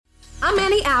I'm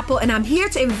Annie Apple, and I'm here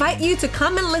to invite you to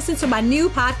come and listen to my new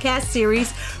podcast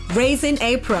series, Raising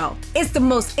a Pro. It's the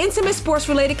most intimate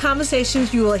sports-related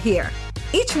conversations you will hear.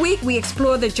 Each week, we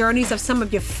explore the journeys of some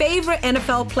of your favorite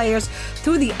NFL players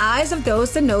through the eyes of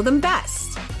those that know them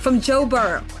best. From Joe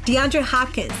Burrow, DeAndre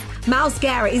Hopkins, Myles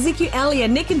Garrett, Ezekiel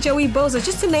Elliott, Nick and Joey Bosa,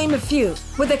 just to name a few.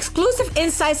 With exclusive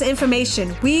insights and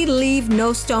information, we leave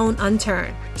no stone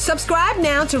unturned. Subscribe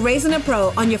now to Raising a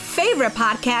Pro on your favorite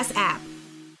podcast app.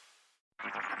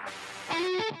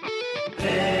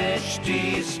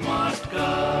 HD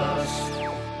Smartcast.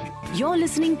 You're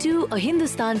listening to a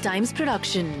Hindustan Times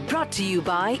production brought to you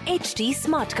by HD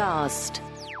Smartcast.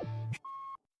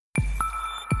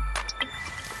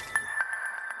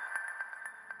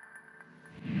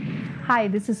 Hi,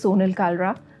 this is Sonal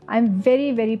Kalra. I'm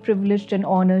very, very privileged and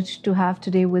honored to have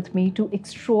today with me two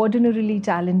extraordinarily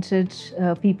talented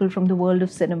people from the world of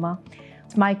cinema.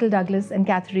 It's Michael Douglas and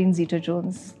Catherine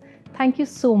Zeta-Jones. Thank you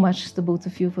so much, the both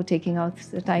of you, for taking out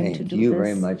the time to do this. Thank you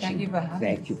very much. Thank you for having us.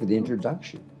 Thank you for the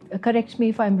introduction. Correct me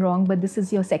if I'm wrong, but this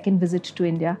is your second visit to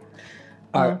India.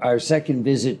 Our second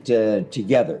visit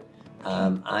together.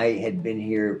 I had been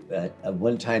here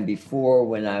one time before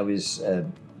when I was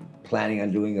planning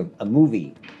on doing a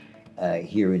movie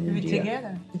here in India.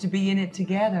 Together, to be in it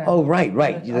together. Oh, right.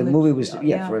 The movie was,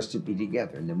 for us to be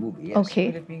together in the movie, yes. Okay. It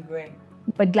would have been great.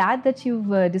 But glad that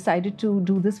you've decided to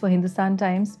do this for Hindustan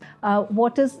Times.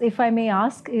 What is, if I may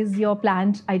ask, is your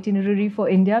planned itinerary for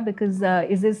India? Because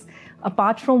is this,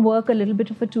 apart from work, a little bit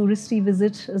of a touristy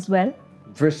visit as well?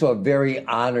 First of all, very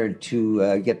honored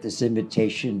to get this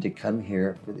invitation to come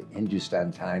here for the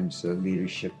Hindustan Times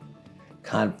Leadership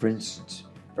Conference. It's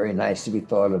very nice to be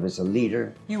thought of as a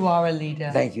leader. You are a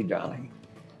leader. Thank you, darling.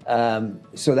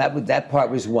 So that part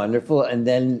was wonderful. And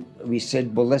then we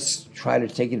said, well, let's try to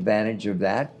take advantage of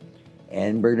that.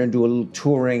 And we're going to do a little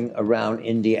touring around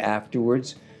India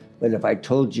afterwards. But if I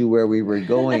told you where we were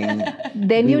going,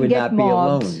 then we you'd would get not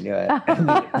mobbed. be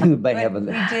alone. We might have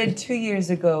We did 2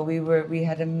 years ago. We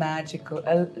had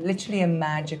literally a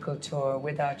magical tour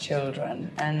with our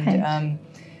children. And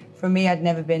for me, I'd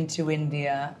never been to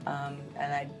India,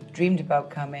 and I dreamed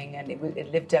about coming, and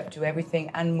it lived up to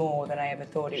everything and more than I ever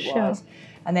thought it was.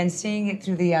 And then seeing it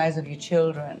through the eyes of your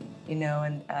children,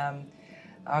 and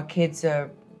our kids are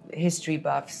history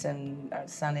buffs, and our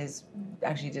son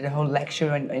actually did a whole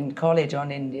lecture in college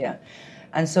on India,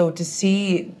 and so to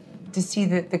see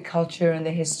the culture and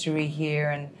the history here,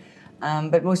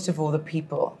 and but most of all the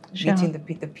people, meeting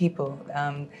the people.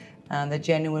 The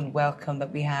genuine welcome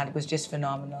that we had was just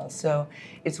phenomenal. So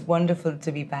it's wonderful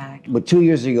to be back. But 2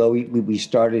 years ago, we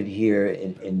started here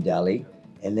in Delhi,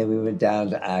 and then we went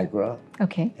down to Agra.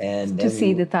 Okay. And to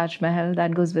see the Taj Mahal,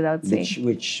 that goes without saying.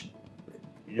 Which,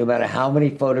 no matter how many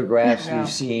photographs we've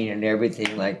seen and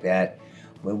everything like that,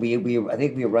 when I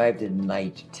think we arrived at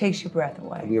night. Takes your breath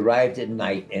away. We arrived at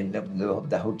night, and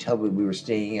the hotel we were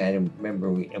staying at, I remember,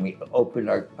 we opened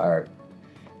our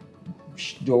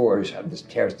doors on this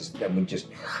terrace, and we just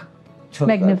took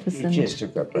magnificent. It just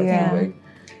took our breath away.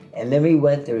 And then we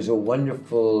went. There was a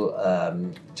wonderful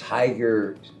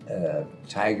tiger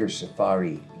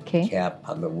safari camp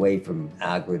on the way from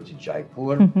Agra to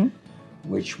Jaipur,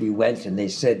 which we went, and they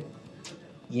said,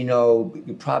 you're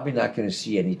probably not going to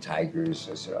see any tigers.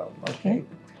 I said, oh, okay.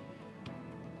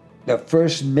 The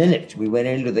first minute we went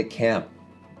into the camp,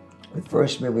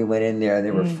 we went in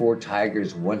there were 4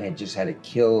 tigers. One had just had a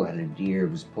deer,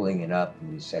 was pulling it up,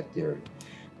 and we sat there. It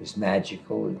was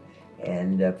magical.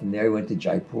 And from there we went to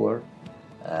Jaipur.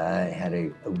 Had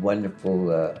a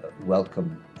wonderful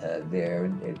welcome there.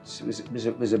 And it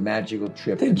was a magical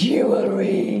trip. The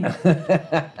jewelry.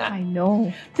 I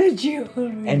know. The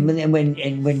jewelry.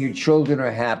 And when your children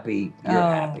are happy, you're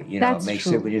happy. That's it makes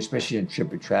true. it, when you're especially on a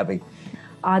trip or traveling.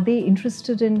 Are they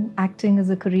interested in acting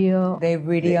as a career? They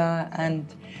really are, and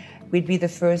we'd be the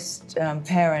first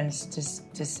parents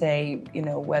to say,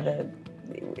 whether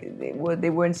they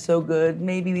weren't so good.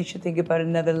 Maybe we should think about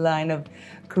another line of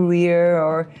career,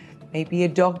 or maybe a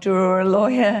doctor or a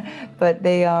lawyer. But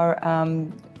they are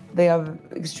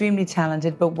extremely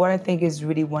talented. But what I think is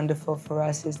really wonderful for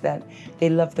us is that they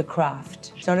love the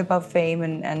craft. It's not about fame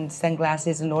and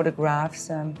sunglasses and autographs.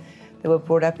 They were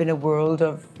brought up in a world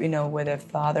of, where their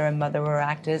father and mother were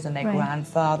actors, and their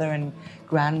grandfather and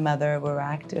grandmother were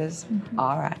actors,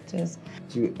 are actors.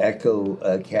 To echo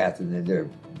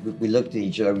Catherine, we looked at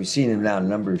each other. We've seen them now in a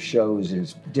number of shows, and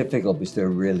it's difficult because they're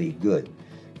really good.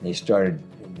 And they started,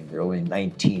 they're only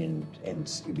 19 and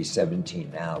it'll be 17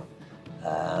 now.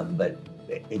 But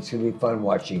it's going to be fun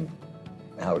watching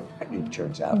how it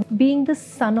turns out. Being the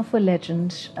son of a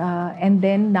legend, and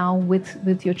then now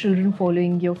with your children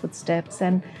following your footsteps,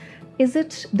 and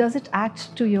Does it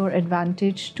act to your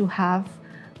advantage to have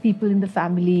people in the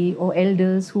family or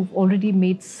elders who've already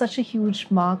made such a huge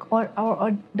mark,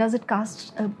 or does it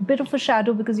cast a bit of a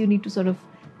shadow because you need to sort of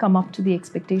come up to the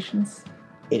expectations?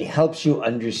 It helps you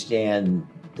understand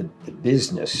the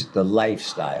business, the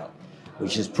lifestyle,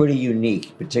 which is pretty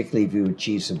unique, particularly if you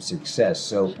achieve some success.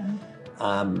 So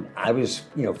I was,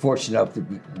 fortunate enough to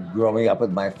be growing up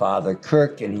with my father,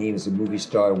 Kirk, and he was a movie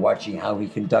star, watching how he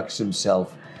conducts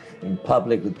himself in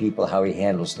public with people, how he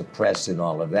handles the press and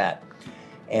all of that.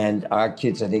 And our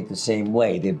kids, I think, the same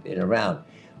way. They've been around.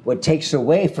 What takes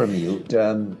away from you,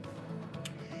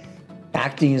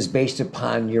 acting is based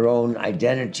upon your own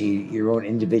identity, your own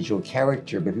individual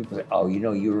character. But people say, oh,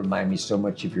 you remind me so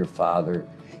much of your father.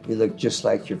 You look just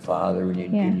like your father when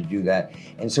you do that.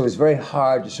 And so it's very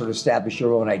hard to sort of establish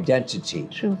your own identity.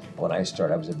 True. When I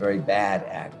started, I was a very bad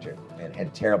actor and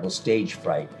had terrible stage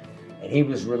fright. And he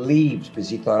was relieved because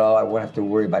he thought, I won't have to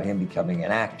worry about him becoming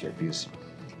an actor because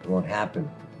it won't happen.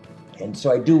 And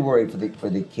so I do worry for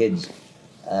the kids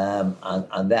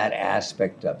on that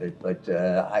aspect of it. But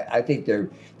I think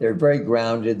they're very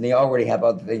grounded, and they already have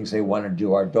other things they want to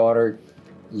do. Our daughter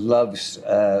loves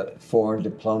foreign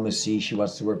diplomacy. She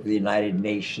wants to work for the United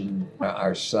Nations.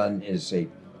 Our son is a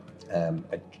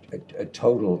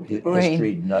total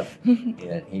history nut.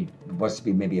 He wants to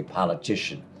be maybe a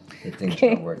politician if things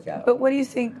don't work out. But what do you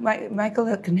think,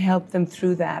 Michael, can help them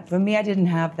through that? For me, I didn't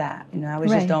have that. I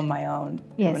was just on my own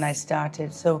when I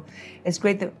started. So it's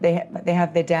great that they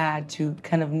have their dad to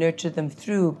kind of nurture them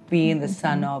through being the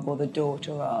son of or the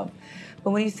daughter of.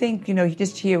 But when you think,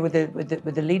 just here with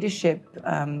the leadership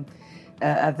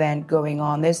event going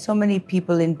on, there's so many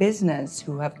people in business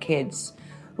who have kids,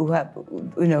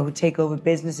 who take over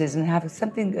businesses and have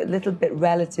something a little bit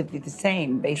relatively the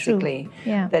same, basically.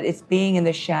 True. Yeah. That it's being in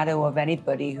the shadow of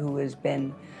anybody who has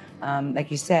been, like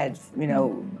you said,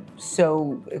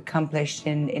 so accomplished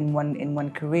in one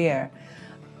career.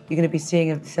 You're going to be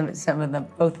seeing some of them,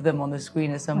 both of them on the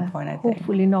screen at some point, I think.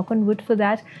 Hopefully, knock on wood for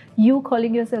that. You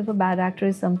calling yourself a bad actor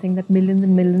is something that millions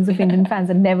and millions of Indian fans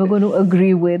are never going to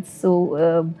agree with.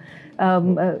 So,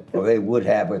 well, they would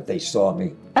have if they saw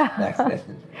me back then.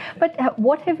 But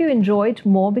what have you enjoyed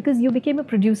more? Because you became a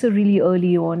producer really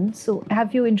early on. So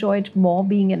have you enjoyed more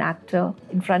being an actor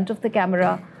in front of the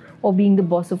camera or being the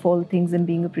boss of all things and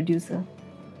being a producer?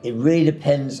 It really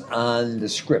depends on the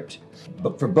script.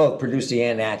 But for both producing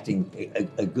and acting,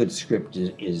 a good script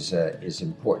is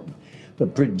important.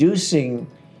 But producing,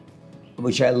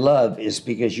 which I love, is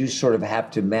because you sort of have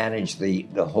to manage the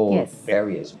whole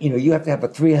areas. You have to have a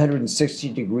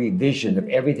 360-degree vision of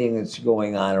everything that's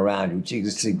going on around you, which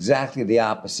is exactly the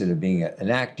opposite of being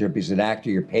an actor, because an actor,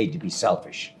 you're paid to be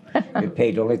selfish. You're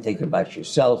paid to only think about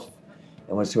yourself,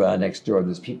 and what's going on next door,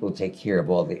 there's people who take care of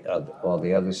all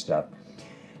the other stuff.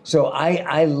 So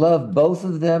I love both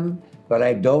of them, but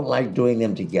I don't like doing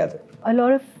them together. A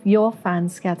lot of your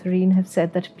fans, Catherine, have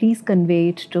said that please convey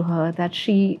it to her that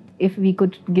she, if we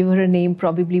could give her a name,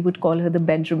 probably would call her the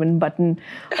Benjamin Button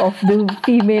of the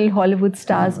female Hollywood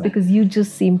stars, because you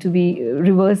just seem to be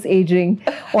reverse aging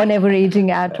or never aging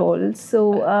at all.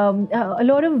 So a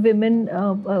lot of women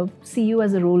see you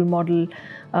as a role model,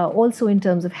 also in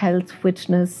terms of health,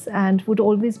 fitness, and would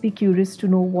always be curious to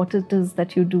know what it is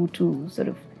that you do to sort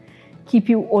of keep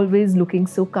you always looking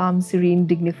so calm, serene,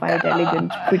 dignified,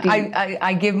 elegant, pretty.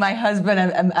 I give my husband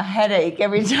a headache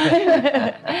every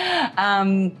time.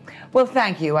 Well,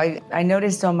 thank you. I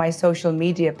noticed on my social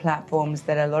media platforms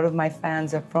that a lot of my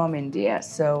fans are from India.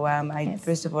 So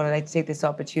first of all, I'd like to take this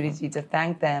opportunity to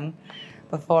thank them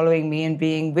for following me and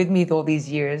being with me all these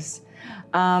years.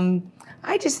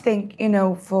 I just think,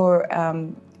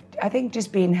 I think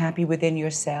just being happy within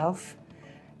yourself,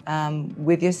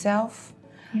 with yourself.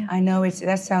 Yeah. I know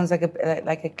that sounds like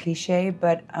a cliche,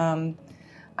 but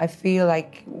I feel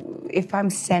like if I'm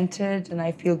centered and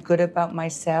I feel good about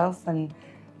myself and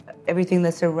everything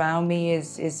that's around me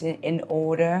is in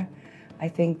order, I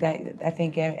think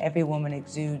every woman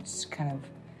exudes kind of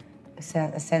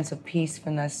a sense of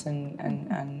peacefulness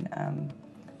and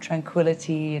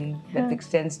tranquility, and that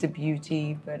extends to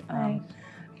beauty. But I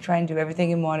try and do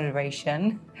everything in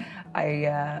moderation.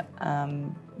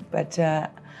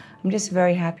 I'm just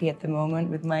very happy at the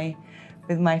moment with my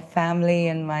family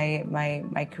and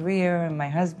my career and my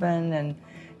husband and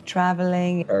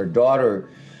traveling. Our daughter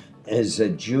is a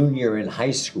junior in high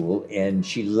school, and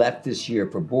she left this year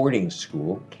for boarding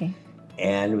school. Okay.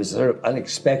 And it was sort of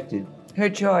unexpected. Her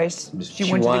choice.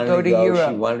 She wanted to go to Europe.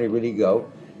 She wanted to really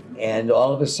go. And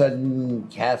all of a sudden,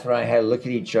 Catherine and I had to look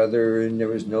at each other, and there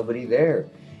was nobody there.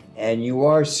 And you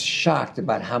are shocked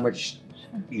about how much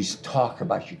you talk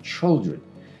about your children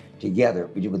together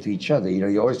with each other.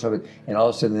 You always talk about, and all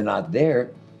of a sudden they're not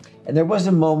there. And there was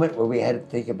a moment where we had to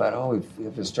think about, we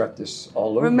have to start this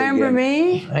all over Remember again.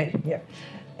 me? Right? Yeah.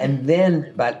 And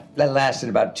then that lasted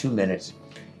about 2 minutes.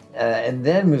 And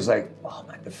then it was like, oh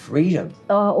my, the freedom.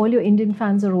 All your Indian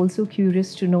fans are also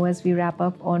curious to know, as we wrap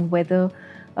up, on whether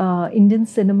Indian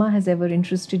cinema has ever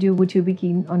interested you. Would you be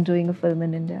keen on doing a film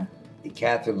in India?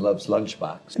 Catherine loves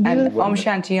Lunchbox. And Om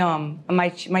Shanti Om.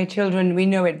 My children, we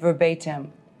know it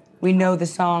verbatim. We know the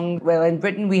song. Well, in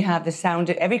Britain, we have the sound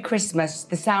of, every Christmas,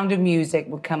 the Sound of Music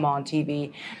will come on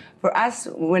TV. For us,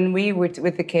 when we were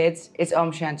with the kids, it's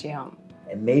Om Shanti Om.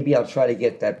 And maybe I'll try to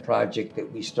get that project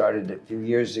that we started a few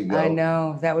years ago. I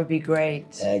know, that would be great.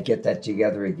 Get that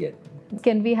together again.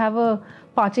 Can we have a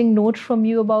parting note from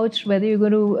you about whether you're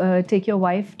going to take your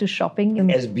wife to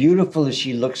shopping? As beautiful as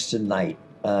she looks tonight,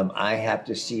 I have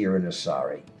to see her in a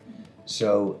sari.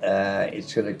 So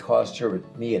it's going to cost her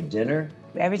me a dinner.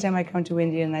 Every time I come to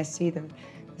India and I see the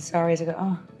saris, I go,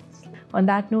 oh. On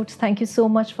that note, thank you so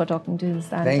much for talking to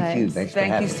Hindustan Times. Thank you. Thanks for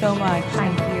having me. Thank you so much.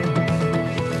 Thank you.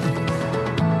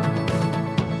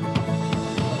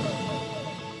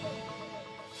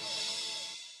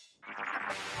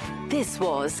 This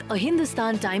was a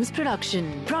Hindustan Times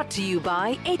production brought to you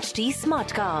by HT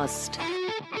Smartcast.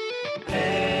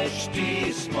 HT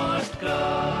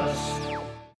Smartcast.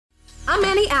 I'm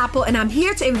Annie Apple, and I'm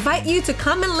here to invite you to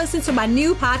come and listen to my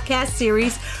new podcast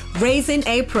series, Raising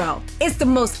a Pro. It's the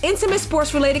most intimate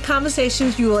sports-related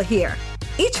conversations you will hear.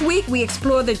 Each week, we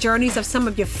explore the journeys of some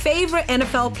of your favorite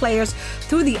NFL players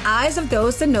through the eyes of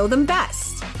those that know them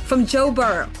best. From Joe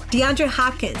Burrow, DeAndre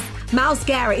Hopkins, Myles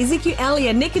Garrett, Ezekiel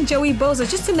Elliott, Nick and Joey Bosa,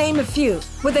 just to name a few.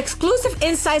 With exclusive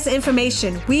insights and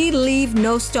information, we leave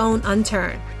no stone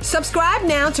unturned. Subscribe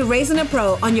now to Raising a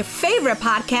Pro on your favorite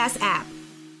podcast app.